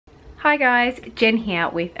Hi guys, Jen here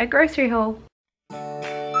with a grocery haul.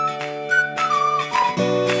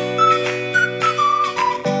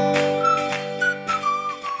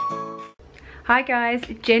 Hi guys,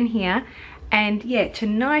 Jen here, and yeah,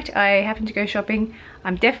 tonight I happen to go shopping.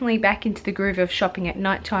 I'm definitely back into the groove of shopping at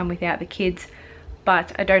night time without the kids,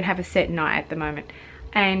 but I don't have a set night at the moment.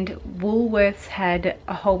 And Woolworths had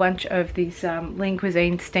a whole bunch of this Lean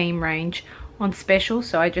Cuisine steam range on special,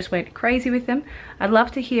 so I just went crazy with them. I'd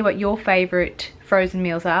love to hear what your favorite frozen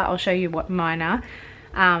meals are. I'll show you what mine are.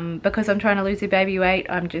 Because I'm trying to lose a baby weight,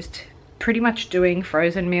 I'm just pretty much doing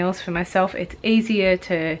frozen meals for myself. It's easier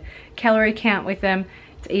to calorie count with them.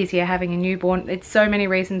 It's easier having a newborn. It's so many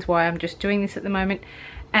reasons why I'm just doing this at the moment.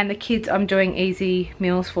 And the kids I'm doing easy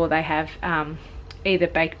meals for. They have either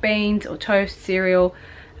baked beans or toast, cereal,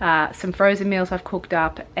 some frozen meals I've cooked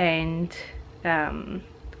up, and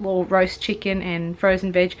or roast chicken and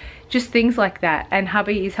frozen veg, just things like that. And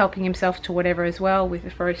hubby is helping himself to whatever as well, with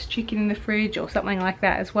a roast chicken in the fridge or something like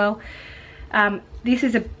that as well. This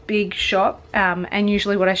is a big shop, and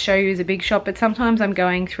usually what I show you is a big shop, but sometimes I'm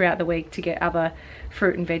going throughout the week to get other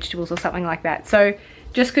fruit and vegetables or something like that. So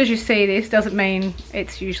just because you see this doesn't mean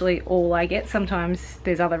it's usually all I get. Sometimes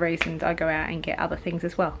there's other reasons I go out and get other things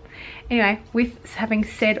as well. Anyway, with having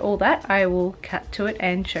said all that, I will cut to it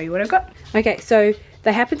and show you what I've got. Okay, so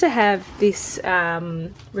they happen to have this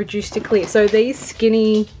reduced to clear. So these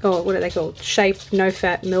skinny, or what are they called? Shape no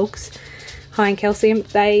fat milks, high in calcium.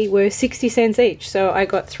 They were 60 cents each. So I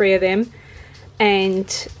got 3 of them,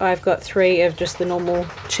 and I've got 3 of just the normal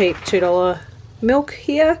cheap $2 milk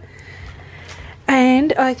here.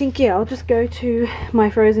 And I think, yeah, I'll just go to my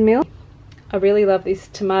frozen meal. I really love this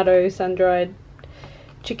tomato sun-dried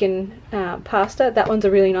chicken pasta. That one's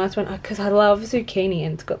a really nice one because I love zucchini,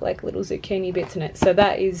 and it's got like little zucchini bits in it. So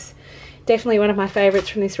that is definitely one of my favorites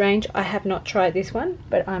from this range. I have not tried this one,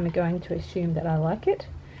 but I'm going to assume that I like it.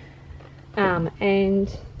 And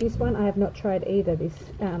this one I have not tried either, this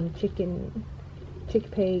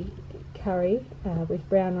chickpea curry with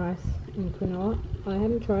brown rice and quinoa. I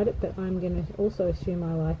haven't tried it, but I'm going to also assume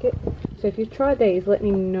I like it. So if you've tried these, let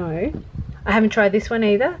me know. I haven't tried this one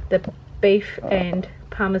either, the beef and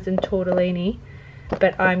parmesan tortellini,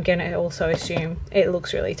 but I'm going to also assume it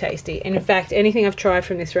looks really tasty. And in fact, anything I've tried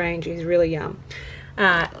from this range is really yum.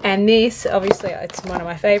 And this, obviously, it's one of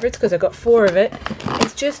my favourites because I've got 4 of it.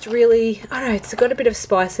 It's just really, I don't know, it's got a bit of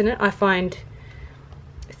spice in it. I find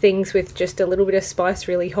things with just a little bit of spice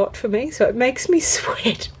really hot for me, so it makes me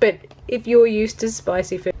sweat. But if you're used to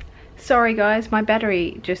spicy food, sorry guys, my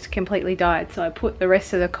battery just completely died, so I put the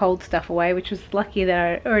rest of the cold stuff away, which was lucky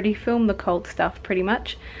that I already filmed the cold stuff pretty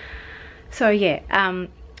much. So yeah,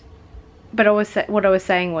 but what I was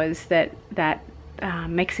saying was that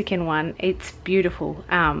Mexican one, it's beautiful,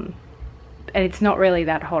 and it's not really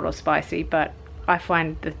that hot or spicy, but I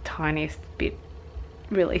find the tiniest bit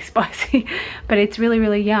really spicy. But it's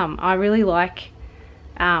really yum. I really like,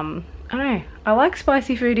 I don't know, I like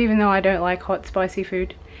spicy food even though I don't like hot spicy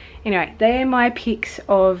food. Anyway, they're my picks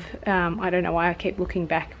of, I don't know why I keep looking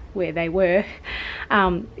back where they were.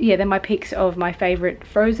 Yeah, they're my picks of my favourite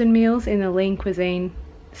frozen meals in the Lean Cuisine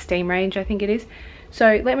steam range, I think it is.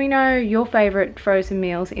 So let me know your favourite frozen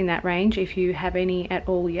meals in that range, if you have any at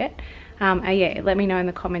all yet. Yeah, let me know in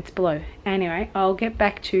the comments below. Anyway, I'll get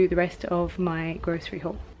back to the rest of my grocery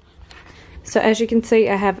haul. So as you can see,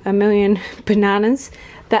 I have a million bananas.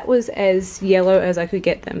 That was as yellow as I could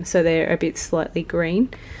get them, so they're a bit slightly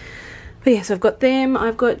green. But yes, I've got them.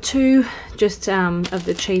 I've got 2 just of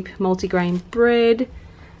the cheap multigrain bread.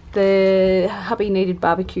 The hubby needed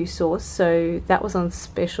barbecue sauce, so that was on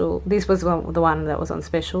special. This was the one that was on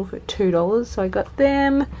special for $2, so I got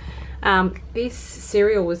them. This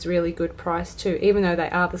cereal was really good price too, even though they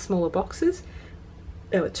are the smaller boxes.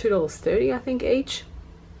 They were $2.30 I think each.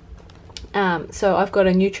 So I've got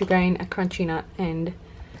a Nutri-Grain, a Crunchy Nut, and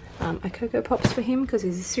a Cocoa Pops for him because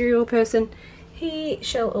he's a cereal person. He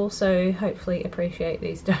shall also hopefully appreciate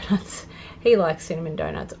these donuts. He likes cinnamon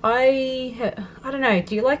donuts. I don't know,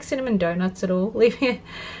 do you like cinnamon donuts at all? Leave me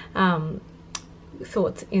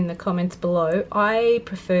thoughts in the comments below. I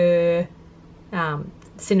prefer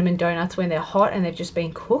cinnamon donuts when they're hot and they've just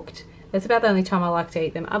been cooked. That's about the only time I like to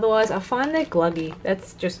eat them. Otherwise, I find they're gluggy.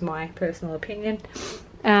 That's just my personal opinion.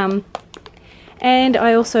 And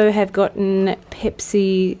I also have gotten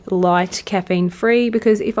Pepsi Light caffeine free,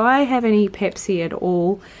 because if I have any Pepsi at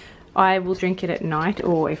all, I will drink it at night,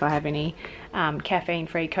 or if I have any caffeine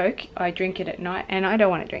free Coke, I drink it at night, and I don't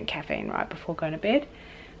want to drink caffeine right before going to bed.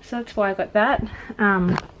 So that's why I got that.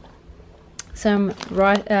 Some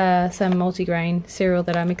multigrain cereal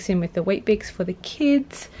that I mix in with the Wheat Bix for the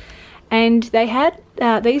kids, And they had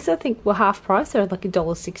these, I think, were half price. They're like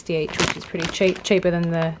 $1.60 each, which is pretty cheap, cheaper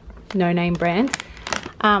than the no-name brand.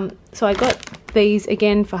 So I got these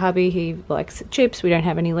again for hubby. He likes chips. We don't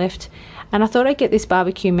have any left. And I thought I'd get this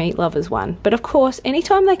barbecue meat lovers one. But of course,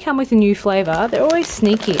 anytime they come with a new flavour, they're always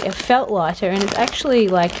sneaky. It felt lighter, and it's actually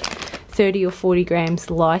like 30 or 40 grams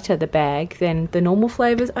lighter, the bag, than the normal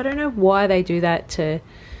flavours. I don't know why they do that to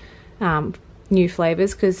new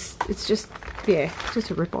flavours, because it's just, yeah, just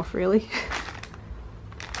a rip-off really.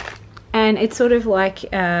 And it's sort of like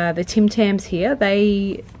the Tim Tams here.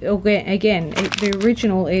 They, again, the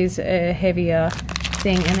original is a heavier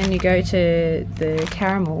thing, and then you go to the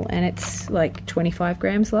caramel and it's like 25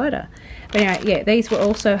 grams lighter. But anyway, yeah, these were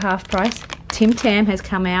also half price. Tim Tam has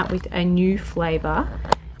come out with a new flavour.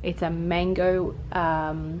 It's a mango,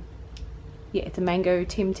 yeah, it's a mango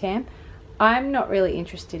Tim Tam. I'm not really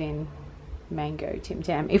interested in mango Tim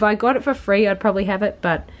Tam. If I got it for free, I'd probably have it,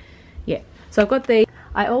 but yeah. So I've got these.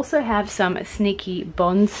 I also have some sneaky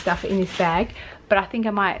Bond stuff in this bag, but I think I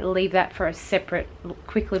might leave that for a separate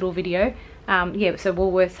quick little video. Yeah, so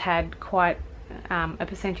Woolworths had quite a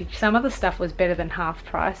percentage. Some of the stuff was better than half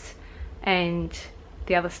price, and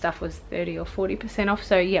the other stuff was 30 or 40% off.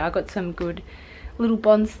 So yeah, I got some good little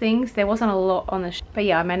Bonds things. There wasn't a lot on the but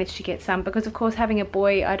yeah, I managed to get some, because of course, having a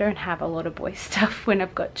boy, I don't have a lot of boy stuff when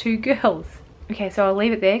I've got 2 girls. Okay, so I'll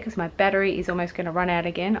leave it there because my battery is almost going to run out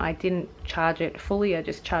again. I didn't charge it fully, I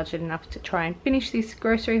just charged it enough to try and finish this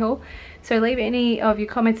grocery haul. So leave any of your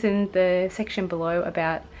comments in the section below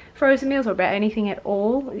about frozen meals or about anything at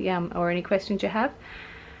all, or any questions you have.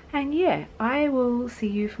 And yeah, I will see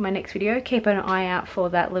you for my next video. Keep an eye out for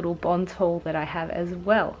that little Bonds haul that I have as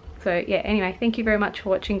well. So yeah, anyway, thank you very much for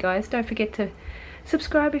watching, guys. Don't forget to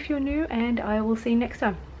subscribe if you're new, and I will see you next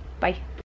time. Bye.